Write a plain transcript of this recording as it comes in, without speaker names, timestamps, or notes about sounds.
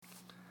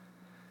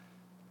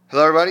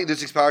Hello everybody,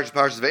 this is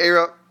Parshas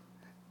Ve'era,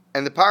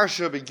 and the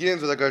Parsha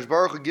begins with HaKadosh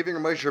Baruch Hu giving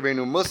Moshe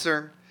Rabbeinu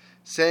Musar,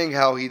 saying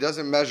how he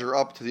doesn't measure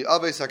up to the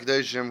Avos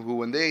HaKadoshim, who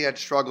when they had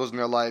struggles in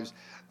their lives,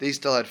 they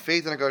still had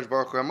faith in HaKadosh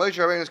Baruch Hu. And Moshe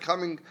Rabbeinu is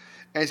coming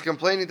and he's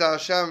complaining to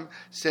Hashem,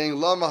 saying,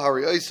 Lama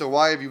Hariyasa,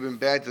 why have you been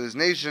bad to this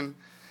nation?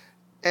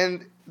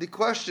 And the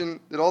question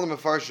that all the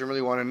Mefarshim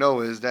really want to know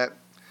is that,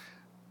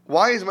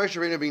 why is Moshe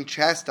Rabbeinu being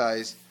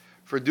chastised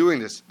for doing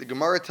this? The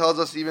Gemara tells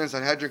us, even in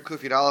Sanhedrin Kuf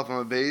Yud Aleph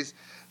Amud Beis,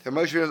 that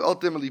Moshe Rabbeinu was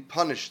ultimately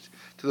punished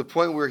to the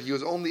point where he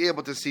was only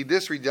able to see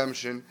this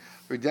redemption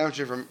from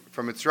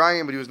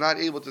Mitzrayim, but he was not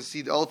able to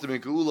see the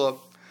ultimate Geula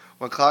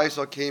when Klal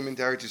Yisrael came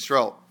into Eretz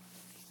Yisrael.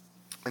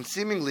 And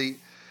seemingly,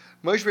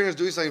 Moshe Rabbeinu was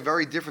doing something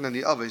very different than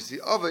the Avos. The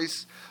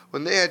Avos,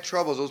 when they had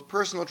troubles, those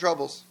personal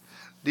troubles,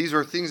 these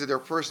were things that they're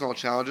personal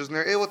challenges, and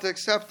they're able to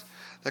accept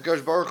the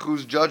HaKadosh Baruch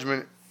Hu's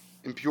judgment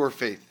in pure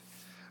faith.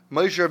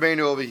 Moshe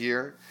Rabbeinu over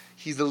here,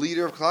 he's the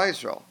leader of Klal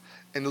Yisrael.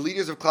 And the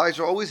leaders of Klal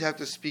Yisrael always have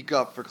to speak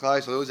up for Klal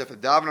Yisrael. They always have to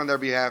daven on their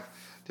behalf.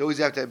 They always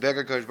have to beg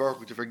HaKadosh Baruch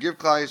Hu to forgive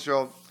Klal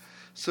Yisrael.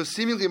 So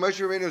seemingly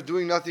Moshe Rabbeinu is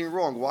doing nothing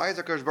wrong. Why is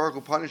HaKadosh Baruch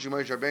Hu punishing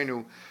Moshe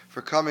Rabbeinu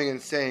for coming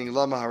and saying,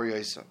 Lama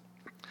Hariyasa?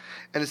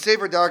 And the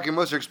Sefer Darkei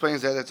Musar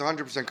explains that that's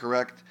 100%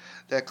 correct,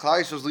 that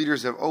Klal Yisrael's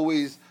leaders have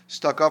always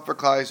stuck up for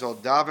Klal Yisrael,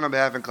 daven on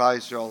behalf of Klal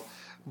Yisrael.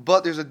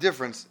 But there's a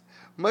difference.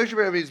 Moshe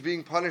Rabbeinu is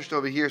being punished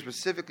over here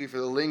specifically for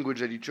the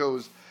language that he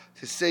chose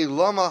to say,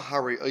 Lama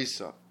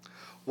Hariyasa.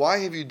 Why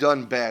have you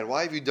done bad?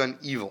 Why have you done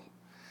evil?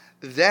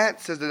 That,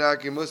 says the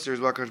Darkei Musar,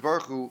 is what HaKadosh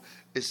Baruch Hu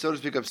is, so to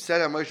speak,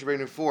 upset at Moshe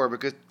Rabbeinu for,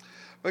 because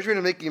Moshe Rabbeinu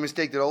is making a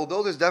mistake that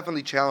although there's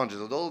definitely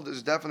challenges, although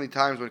there's definitely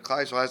times when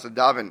Klal Yisrael has to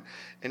daven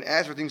and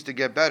ask for things to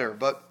get better,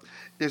 but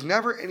there's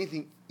never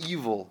anything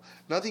evil,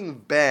 nothing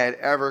bad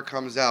ever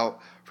comes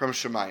out from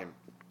Shemayim.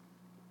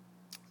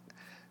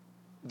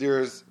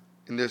 There's,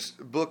 in this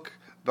book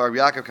by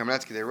Rabbi Yaakov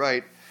Kamenetsky, they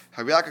write,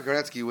 Rabbi Yaakov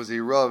Kamenetsky was a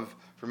Rav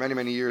for many,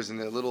 many years in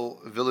a little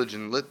village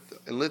in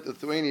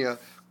Lithuania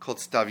called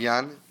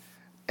Stavyan.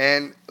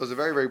 And it was a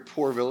very, very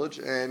poor village,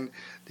 and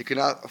they could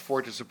not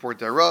afford to support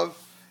their Rav.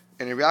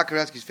 And Rabbi Yaakov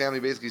Kamenetsky's family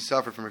basically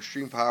suffered from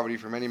extreme poverty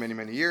for many, many,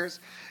 many years.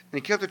 And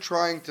he kept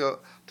trying to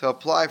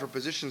apply for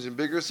positions in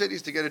bigger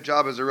cities to get a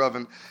job as a Rav.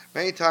 And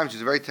many times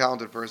he's a very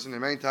talented person,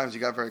 and many times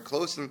he got very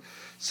close. And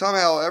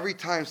somehow, every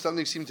time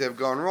something seemed to have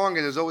gone wrong,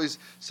 and there's always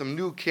some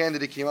new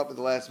candidate came up at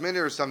the last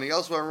minute, or something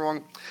else went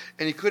wrong,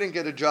 and he couldn't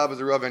get a job as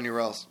a Rav anywhere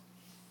else.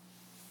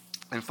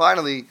 And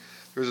finally,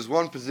 there was this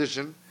one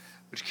position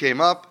which came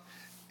up,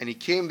 and he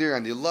came there,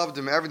 and they loved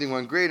him, everything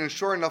went great, and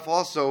sure enough,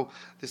 also,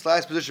 this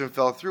last position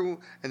fell through,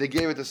 and they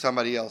gave it to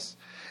somebody else.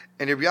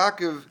 And Rabbi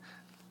Yaakov,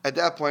 at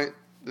that point,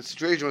 the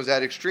situation was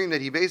that extreme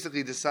that he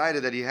basically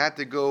decided that he had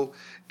to go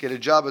get a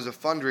job as a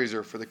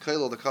fundraiser for the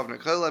Kollel, the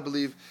Covenant Kollel, I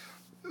believe.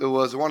 It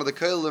was one of the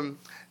Kollelim, and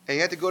he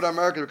had to go to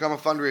America to become a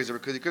fundraiser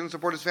because he couldn't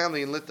support his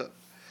family in Lita.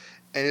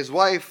 And his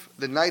wife,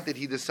 the night that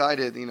he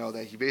decided,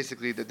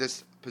 that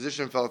this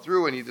position fell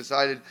through and he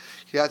decided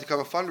he had to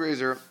become a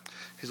fundraiser,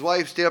 his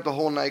wife stayed up the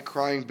whole night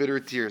crying bitter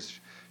tears.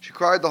 She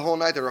cried the whole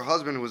night that her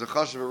husband, who was a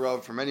Chashuv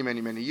Rav for many,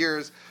 many, many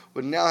years,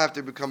 would now have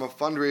to become a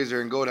fundraiser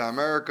and go to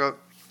America.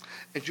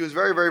 And she was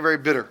very, very, very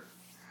bitter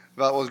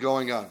about what was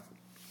going on.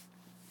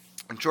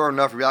 And sure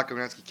enough, Rabbi Yaakov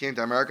Kamenetsky came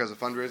to America as a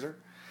fundraiser.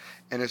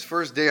 And his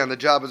first day on the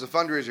job as a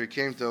fundraiser, he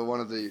came to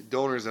one of the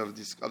donors of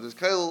this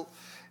kollel,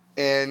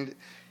 and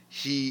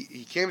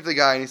he came to the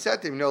guy and he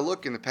said to him,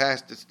 look, in the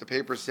past, the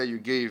papers say you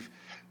gave,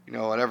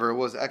 whatever it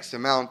was, X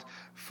amount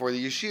for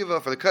the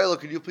yeshiva, for the kollel,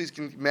 could you please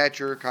match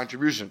your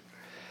contribution?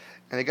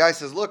 And the guy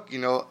says, look,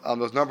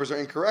 those numbers are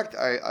incorrect.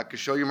 I could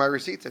show you my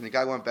receipts. And the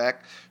guy went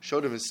back,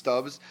 showed him his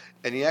stubs,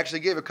 and he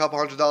actually gave a couple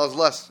 $100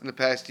 less in the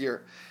past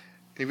year.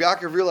 And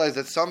Yaakov realized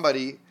that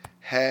somebody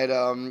had,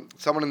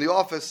 someone in the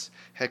office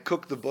had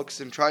cooked the books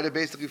and tried to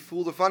basically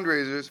fool the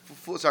fundraisers,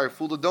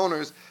 fool the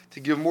donors to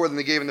give more than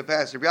they gave in the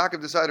past. Rabbi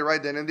Yaakov decided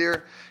right then and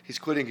there he's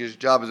quitting his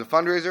job as a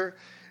fundraiser,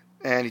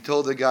 and he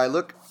told the guy,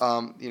 look,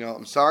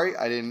 I'm sorry,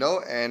 I didn't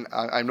know, and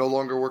I'm no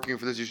longer working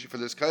for this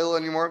kollel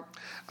anymore.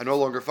 I'm no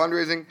longer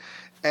fundraising,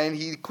 and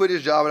he quit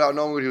his job without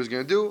knowing what he was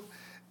going to do.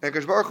 And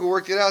HaKadosh Baruch Hu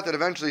worked it out that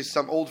eventually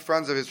some old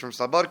friends of his from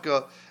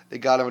Slabodka, they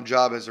got him a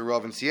job as a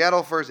Rav in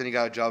Seattle first, and he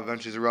got a job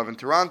eventually as a Rav in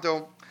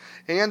Toronto.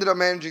 And he ended up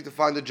managing to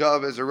find a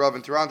job as a Rav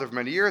in Toronto for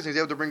many years, and he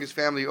was able to bring his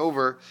family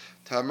over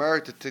to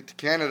America, to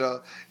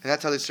Canada, and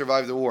that's how they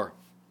survived the war.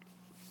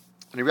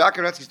 And Rabbi Yaakov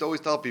Kamenetsky used to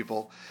always tell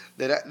people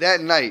that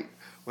that night,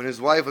 when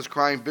his wife was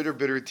crying bitter,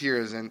 bitter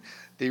tears, and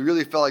they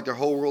really felt like their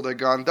whole world had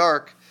gone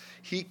dark,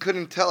 he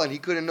couldn't tell and he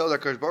couldn't know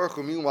that HaKadosh Baruch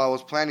Hu, meanwhile,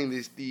 was planning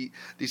the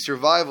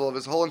survival of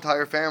his whole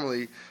entire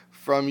family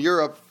from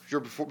Europe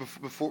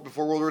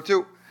before World War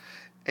II.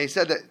 And he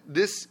said that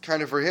this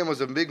kind of, for him, was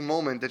a big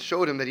moment that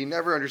showed him that he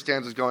never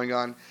understands what's going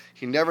on.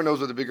 He never knows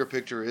what the bigger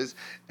picture is.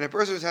 And a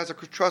person just has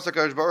to trust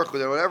HaKadosh Baruch Hu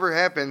that whatever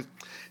happens,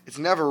 it's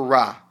never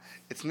ra.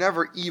 It's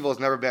never evil. It's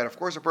never bad. Of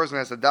course, a person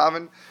has to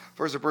daven.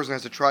 First, a person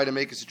has to try to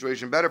make a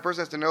situation better. A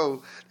person has to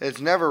know that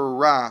it's never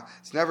ra.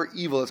 It's never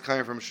evil that's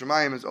coming from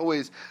Shemayim. It's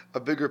always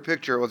a bigger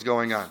picture of what's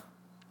going on.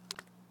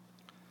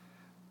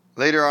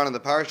 Later on in the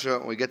Parsha,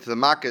 when we get to the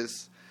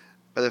Makkahs,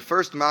 by the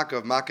first Makkah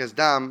of Makkah's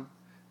Dam,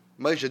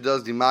 Moshe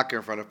does the Makkah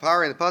in front of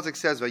Pari, and the pasuk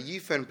says,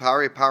 "Vayifen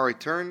Pari, Pari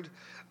turned,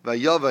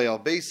 vayavay al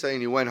beisa,"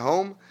 and he went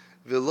home.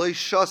 V'loy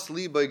shas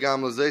libay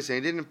gam l'zeis, and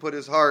he didn't put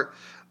his heart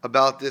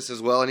about this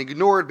as well, and he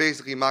ignored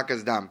basically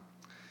Makkah's Dam. And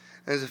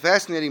there's a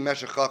fascinating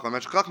Meshech Chochmah.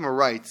 Meshech Chochmah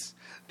writes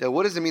that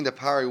what does it mean that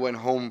Pari went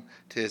home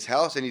to his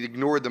house and he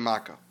ignored the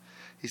Makkah?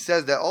 He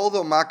says that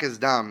although Makkah's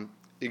Dam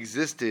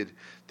existed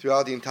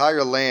throughout the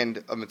entire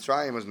land of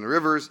Mitzrayim, it was in the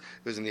rivers,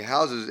 it was in the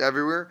houses, it was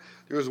everywhere,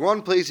 there was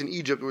one place in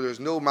Egypt where there was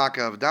no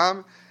Makkah of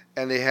Dam,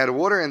 and they had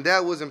water, and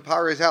that was in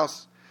Pari's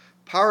house.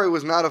 Pari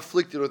was not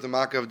afflicted with the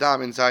Makkah of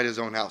Dam inside his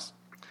own house.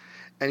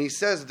 And he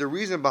says that the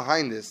reason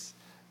behind this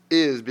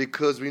is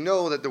because we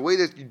know that the way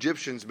that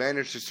Egyptians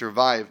managed to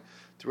survive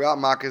throughout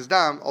Makkah's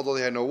Dam, although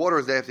they had no water,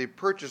 is that if they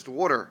purchased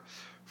water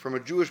from a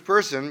Jewish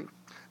person,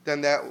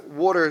 then that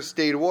water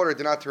stayed water, it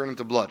did not turn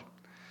into blood.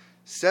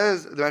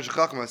 Says the Meshech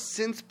Chochmah,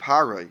 since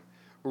Pari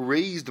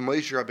raised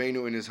Moshe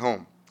Rabbeinu in his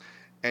home,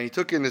 and he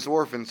took in this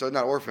orphan, so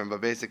not orphan, but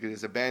basically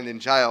this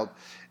abandoned child,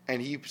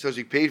 and he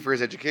paid for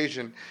his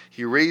education,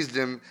 he raised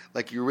him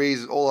like he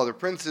raised all other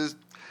princes,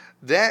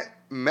 that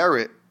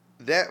merit,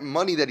 that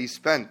money that he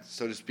spent,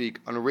 so to speak,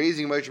 on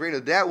raising Moshe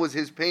Rabbeinu, that was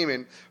his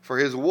payment for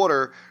his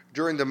water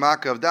during the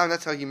Makkah of Dam.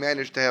 That's how he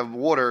managed to have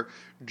water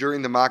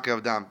during the Makkah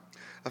of Dam.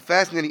 A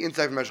fascinating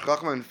insight from Meshech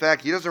Chochmah. In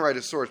fact, he doesn't write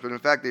a source, but in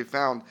fact they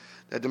found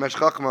that the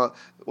Meshech Chochmah,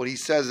 what he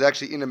says is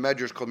actually in a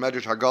medrash called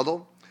Medrash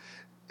HaGadol,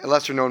 a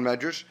lesser known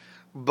medrash.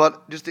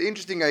 But just the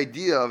interesting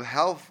idea of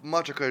how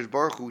much HaKadosh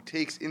Baruch Hu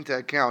takes into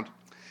account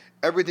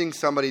everything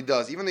somebody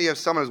does. Even though you have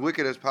someone as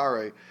wicked as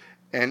Pari,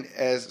 and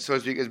as, so to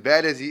speak, as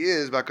bad as he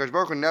is, but HaKadosh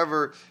Baruch Hu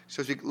never,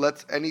 so to speak,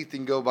 lets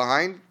anything go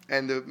behind.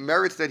 And the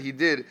merits that he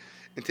did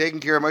in taking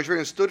care of Moshe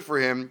Rabbeinu stood for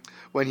him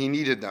when he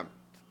needed them.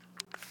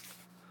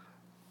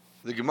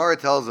 The Gemara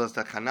tells us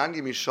that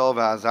Hananiah, Mishael, and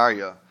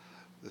Azariah,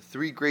 the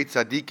three great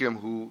tzaddikim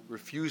who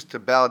refused to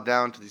bow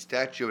down to the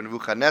statue of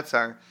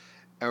Nebuchadnezzar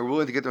and were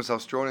willing to get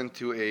themselves thrown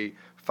into a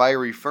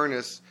fiery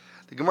furnace,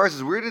 the Gemara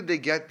says, where did they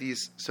get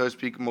these, so to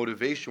speak,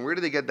 motivation? Where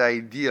did they get the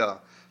idea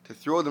to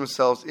throw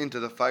themselves into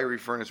the fiery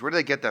furnace? Where did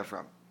they get that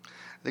from?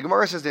 The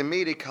Gemara says they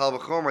made a kal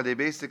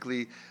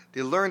v'chomer.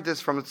 They learned this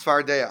from the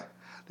Tzvardeya.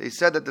 They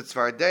said that the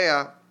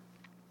Tzvardeya,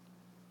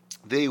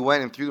 they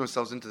went and threw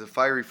themselves into the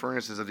fiery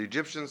furnaces of the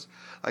Egyptians.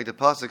 Like the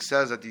pasuk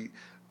says that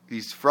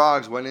these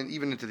frogs went in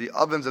even into the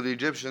ovens of the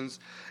Egyptians.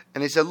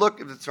 And they said, look,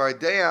 if the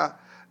Tzvardeya,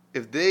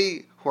 if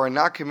they who are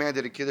not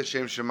commanded to kiddush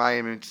Shem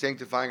Shemayim and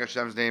sanctifying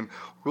Hashem's name,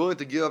 were willing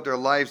to give up their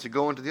lives to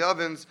go into the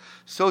ovens,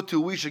 so too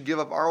we should give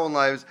up our own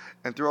lives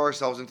and throw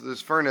ourselves into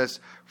this furnace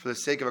for the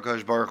sake of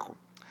HaKadosh Baruch Hu.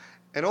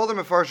 And all the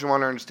Mefarshim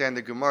want to understand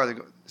the Gemara.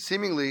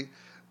 Seemingly,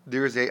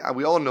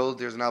 we all know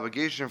there's an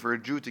obligation for a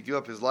Jew to give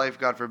up his life,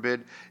 God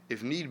forbid,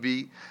 if need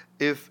be,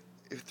 if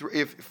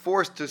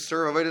forced to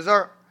serve Avodah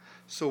Zarah.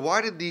 So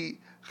why did the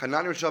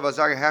Hananiah, Mishael, and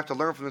Azariah have to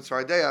learn from the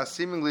Tzvardeya?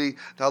 Seemingly,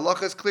 the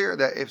halacha is clear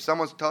that if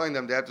someone's telling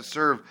them they have to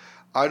serve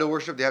idol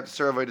worship, they have to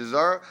serve Avodah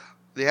Zarah,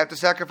 they have to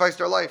sacrifice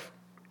their life.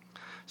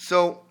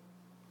 So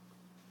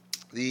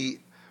the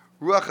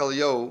Ruach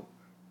Eliyahu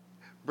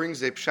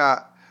brings a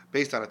pshat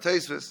based on a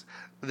Tosfos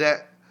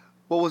that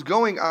what was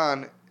going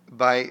on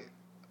by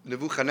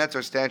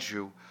Nebuchadnezzar's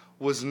statue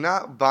was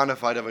not bona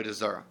fide Avodah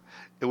Zarah.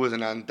 It was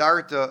an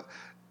andarta,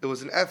 it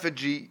was an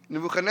effigy.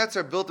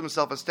 Nebuchadnezzar built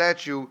himself a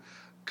statue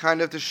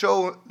kind of to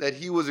show that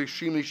he was an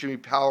extremely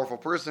powerful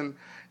person,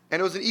 and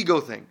it was an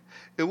ego thing.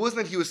 It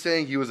wasn't that he was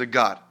saying he was a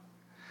god.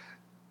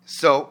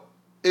 So,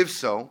 if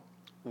so,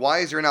 why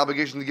is there an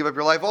obligation to give up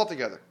your life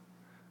altogether?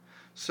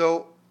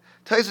 So,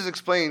 Tosfos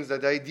explains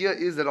that the idea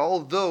is that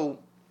although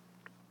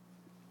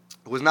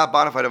it was not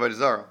bona fide Avodah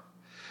Zarah,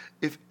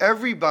 if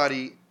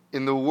everybody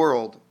in the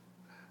world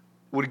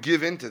would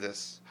give into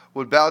this,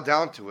 would bow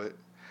down to it,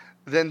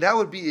 then that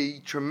would be a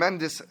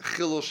tremendous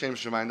chilul Shem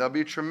Shemayim. That would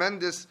be a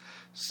tremendous,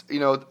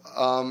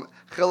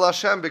 chilul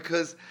Hashem,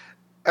 because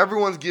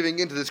everyone's giving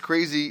into this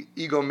crazy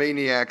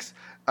egomaniac's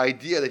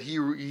idea that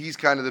he's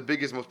kind of the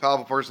biggest, most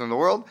powerful person in the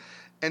world,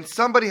 and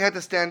somebody had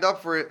to stand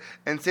up for it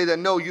and say that,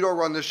 no, you don't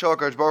run the show,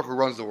 HaKadosh Baruch Hu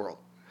runs the world.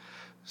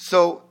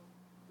 So,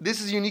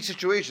 this is a unique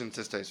situation,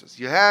 says Tosfos.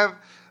 You have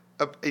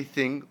a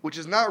thing which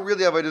is not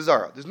really Avodah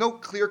Zarah. There's no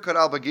clear-cut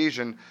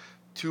obligation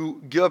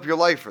to give up your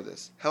life for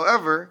this.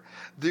 However,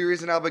 there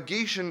is an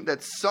obligation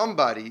that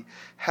somebody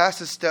has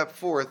to step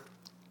forth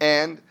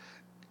and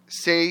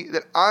say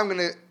that I'm going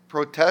to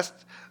protest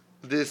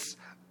this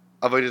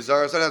Avodah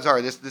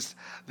Zarah,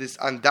 this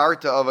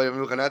andarta of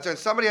Nebuchadnezzar, and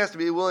somebody has to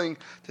be willing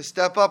to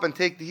step up and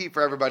take the heat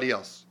for everybody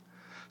else.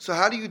 So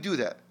how do you do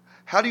that?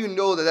 How do you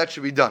know that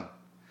should be done?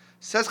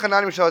 Says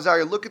Hananiah, Mishael, and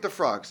Azariah, look at the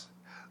frogs.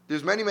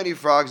 There's many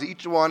frogs.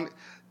 Each one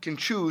can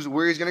choose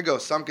where he's going to go.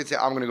 Some could say,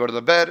 I'm going to go to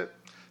the bed.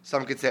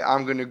 Some could say,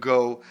 I'm going to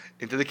go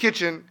into the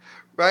kitchen.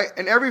 Right?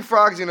 And every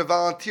frog is going to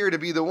volunteer to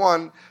be the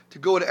one to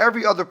go to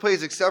every other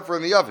place except for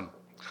in the oven.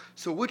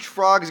 So which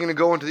frog is going to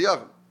go into the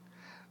oven?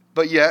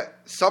 But yet,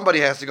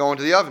 somebody has to go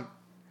into the oven.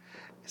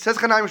 Says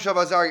Chanaim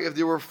Shavazari, if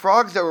there were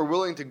frogs that were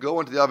willing to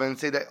go into the oven and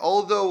say that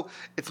although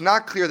it's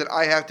not clear that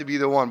I have to be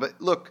the one, but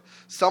look,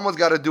 someone's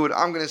got to do it,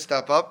 I'm going to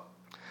step up.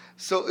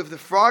 So if the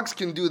frogs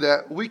can do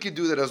that, we could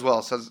do that as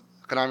well, says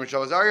Chanaim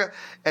Shavazari,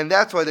 and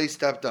that's why they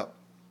stepped up.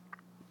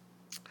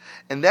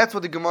 And that's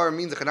what the Gemara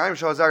means. The Chanaim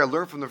Shavazari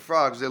learned from the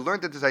frogs. They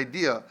learned that this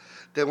idea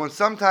that when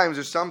sometimes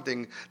there's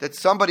something that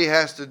somebody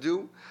has to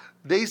do,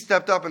 they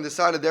stepped up and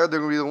decided they're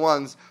going to be the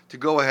ones to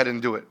go ahead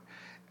and do it.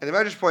 And the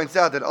Medrash points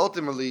out that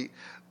ultimately,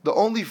 the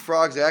only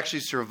frogs that actually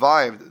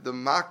survived the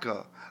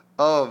Makkah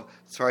of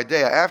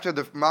Tzfardea, after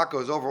the Makkah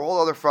was over,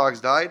 all other frogs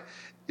died.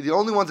 The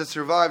only ones that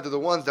survived are the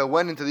ones that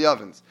went into the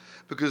ovens.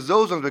 Because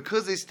those ones,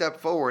 because they stepped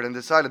forward and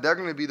decided they're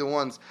going to be the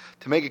ones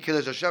to make a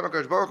Kiddush Hashem,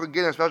 HaKadosh Baruch Hu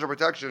gave them special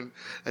protection,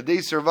 that they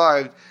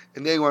survived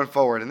and they went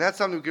forward. And that's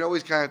something we can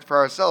always kind of, for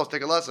ourselves,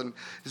 take a lesson.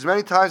 There's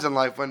many times in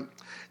life when,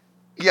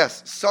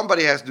 yes,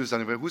 somebody has to do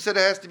something, but who said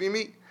it has to be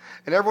me?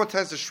 And everyone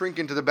tends to shrink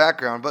into the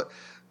background. But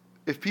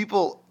if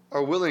people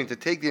are willing to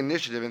take the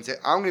initiative and say,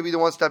 I'm going to be the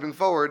one stepping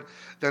forward,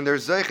 then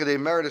there's zeicha, they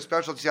merit a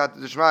special tziyat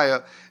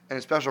d'shmaya and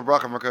a special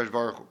bracha from HaKadosh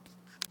Baruch Hu.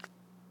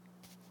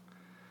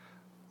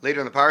 Later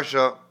in the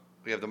Parsha,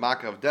 we have the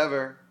Makkah of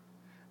Dever,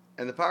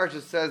 and the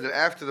Parsha says that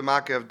after the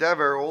Makkah of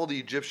Dever, all the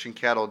Egyptian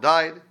cattle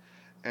died,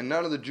 and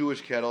none of the Jewish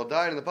cattle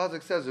died. And the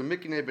pasuk says,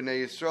 "Miknei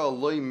b'nei Yisrael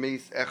loy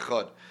meis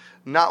echad,"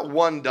 not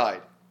one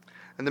died.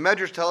 And the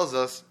Medrash tells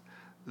us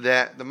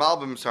that the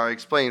Malbim,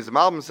 explains. The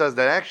Malbim says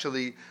that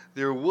actually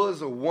there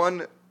was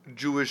one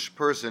Jewish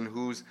person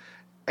whose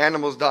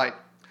animals died.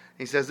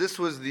 He says this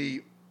was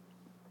the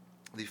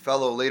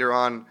fellow later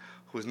on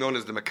who was known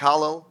as the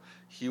Mekalel.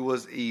 He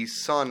was a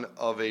son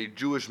of a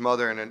Jewish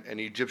mother and an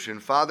Egyptian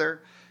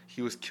father.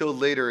 He was killed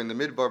later in the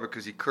Midbar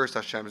because he cursed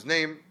Hashem's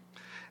name.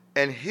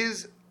 And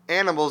his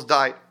animals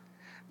died.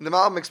 And the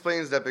Malbim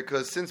explains that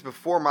because since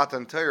before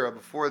Matan Torah,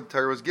 before the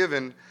Torah was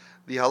given,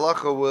 the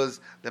halacha was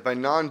that by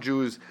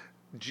non-Jews,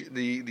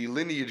 the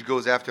lineage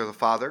goes after the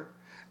father.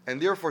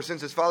 And therefore,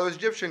 since his father was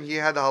Egyptian, he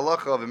had the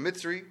halacha of a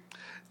Mitzri.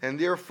 And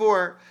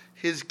therefore,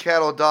 his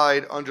cattle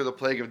died under the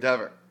plague of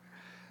Dever.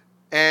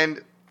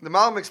 And the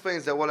Malbim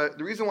explains that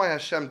the reason why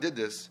Hashem did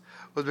this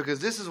was because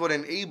this is what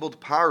enabled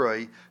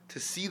Parai to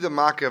see the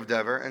Makkah of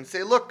Dever and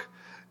say, look,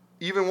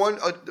 even one,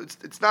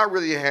 it's not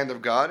really a hand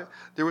of God.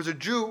 There was a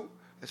Jew,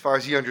 as far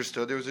as he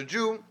understood, there was a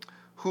Jew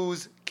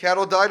whose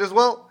cattle died as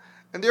well,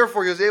 and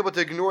therefore he was able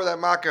to ignore that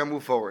Makkah and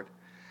move forward.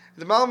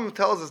 The Malbim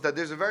tells us that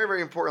there's a very,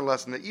 very important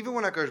lesson, that even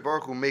when HaKadosh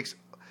Baruch Hu makes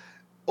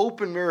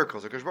open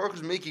miracles, HaKadosh Baruch Hu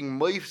is making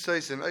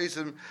moifsais and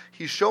isim,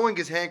 he's showing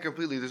his hand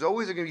completely. There's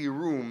always going to be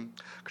room.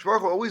 HaKadosh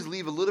Baruch Hu will always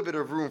leave a little bit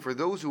of room for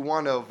those who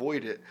want to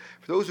avoid it,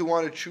 for those who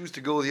want to choose to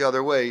go the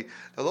other way.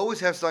 They'll always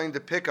have something to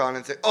pick on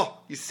and say, oh,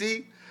 you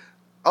see?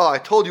 Oh, I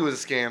told you it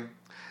was a scam.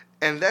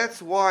 And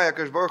that's why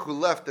HaKadosh Baruch Hu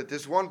left that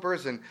this one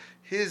person,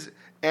 his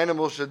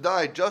animal should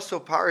die, just so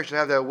Parai should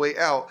have that way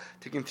out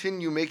to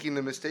continue making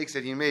the mistakes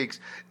that he makes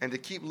and to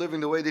keep living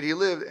the way that he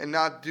lived and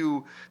not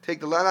take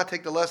the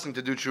lesson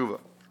to do tshuva.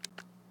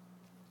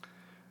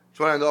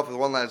 So I want to end off with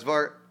one last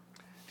vart.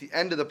 At the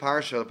end of the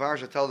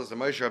Parsha tells us that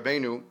Moshe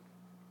Rabbeinu,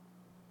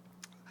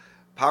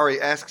 Parai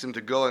asks him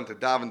to go and to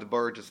daven the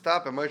bird to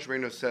stop, and Moshe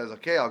Rabbeinu says,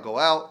 okay, I'll go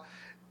out.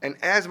 And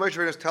as Moshe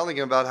Rabbeinu is telling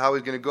him about how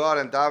he's going to go out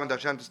and daven to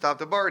Hashem to stop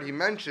the bird, he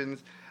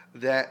mentions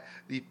that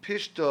the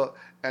pishta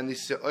and the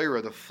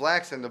se'ira, the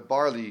flax and the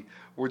barley,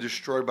 were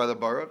destroyed by the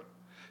bird.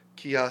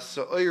 Ki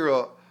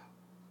ha-se'ira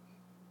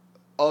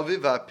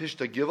aviva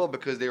pishta givel,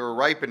 because they were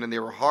ripened and they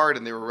were hard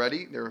and they were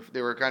ready.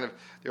 They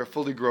were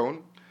fully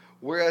grown.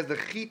 Whereas the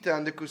chita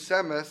and the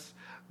kusemes,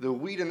 the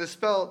wheat and the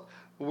spelt,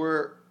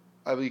 were,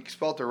 I believe,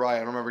 spelt or rye, I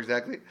don't remember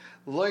exactly.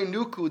 Loi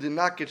nuku did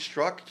not get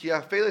struck, ki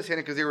ha-feles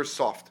because they were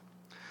soft.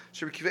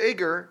 Rabbi Akiva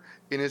Eiger,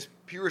 in his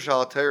Pirush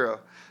al Torah,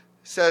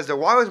 says that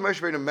why was Moshe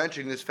Rabbeinu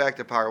mentioning this fact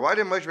to Parai? Why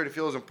did Moshe Rabbeinu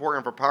feel it was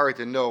important for Parai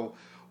to know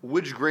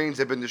which grains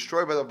had been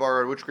destroyed by the bar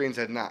and which grains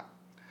had not?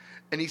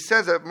 And he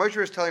says that Moshe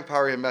Rabbeinu is telling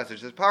Parai a message.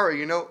 He says,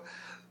 Parai,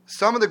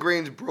 some of the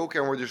grains broke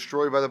and were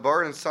destroyed by the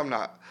bar and some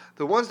not.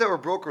 The ones that were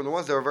broken were the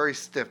ones that were very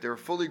stiff. They were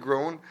fully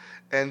grown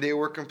and they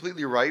were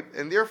completely ripe,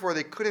 and therefore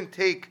they couldn't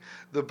take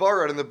the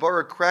bar and the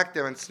bar cracked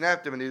them and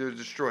snapped them and they were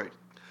destroyed.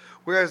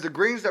 Whereas the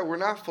grains that were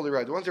not fully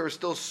ripe, the ones that were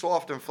still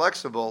soft and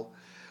flexible,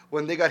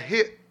 when they got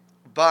hit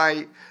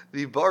by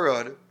the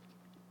barad,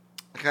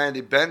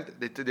 they bent,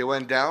 they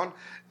went down,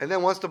 and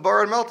then once the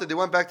barad melted, they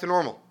went back to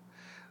normal.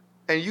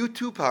 And you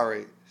too,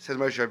 Parai, says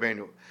Moshe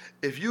Rabbeinu,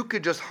 if you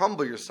could just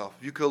humble yourself,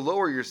 if you could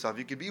lower yourself,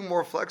 you could be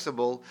more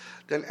flexible,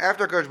 then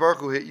after HaKadosh Baruch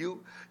Hu hit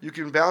you, you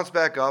can bounce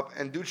back up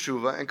and do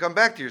tshuva and come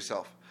back to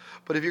yourself.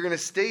 But if you're going to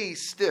stay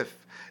stiff,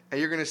 and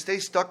you're going to stay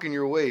stuck in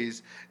your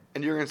ways,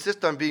 and you're going to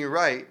insist on being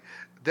right,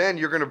 then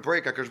you're going to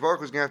break. HaKadosh Baruch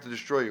Hu is going to have to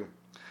destroy you.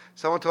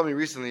 Someone told me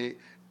recently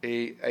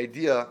an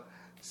idea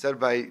said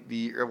by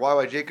the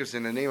Y.Y.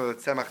 Jacobson in the name of the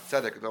Tzemach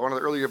Tzedek, one of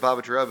the earlier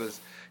Babich Rebbes.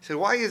 He said,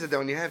 why is it that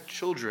when you have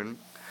children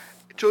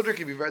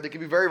can be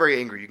very, very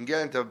angry. You can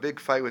get into a big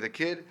fight with a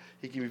kid.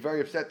 He can be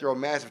very upset, throw a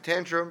massive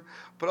tantrum.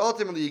 But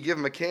ultimately, you give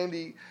him a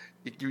candy,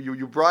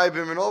 you bribe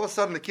him, and all of a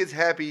sudden the kid's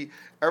happy,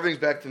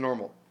 everything's back to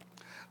normal.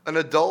 An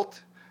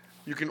adult,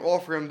 you can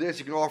offer him this,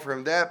 you can offer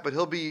him that, but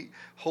he'll be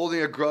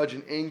holding a grudge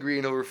and angry,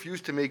 and he'll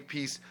refuse to make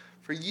peace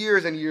for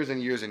years and years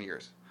and years and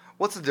years.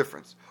 What's the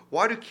difference?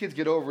 Why do kids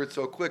get over it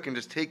so quick and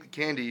just take the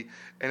candy,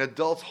 and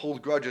adults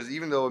hold grudges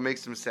even though it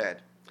makes them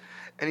sad?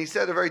 And he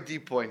said a very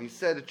deep point. He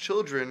said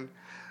children,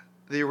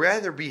 they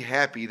rather be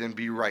happy than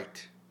be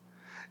right.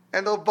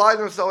 And they'll buy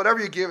themselves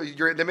whatever you give,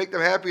 they make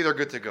them happy, they're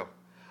good to go.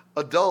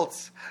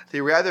 Adults, they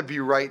rather be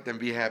right than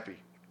be happy.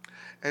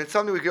 And it's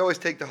something we can always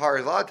take to heart.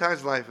 A lot of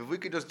times in life, if we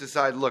could just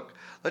decide, look,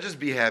 let's just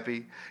be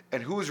happy,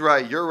 and who's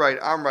right, you're right,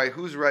 I'm right,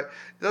 who's right,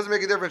 it doesn't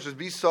make a difference. Just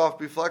be soft,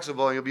 be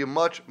flexible, and you'll be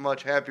much,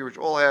 much happier, which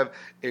all have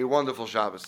a wonderful Shabbos.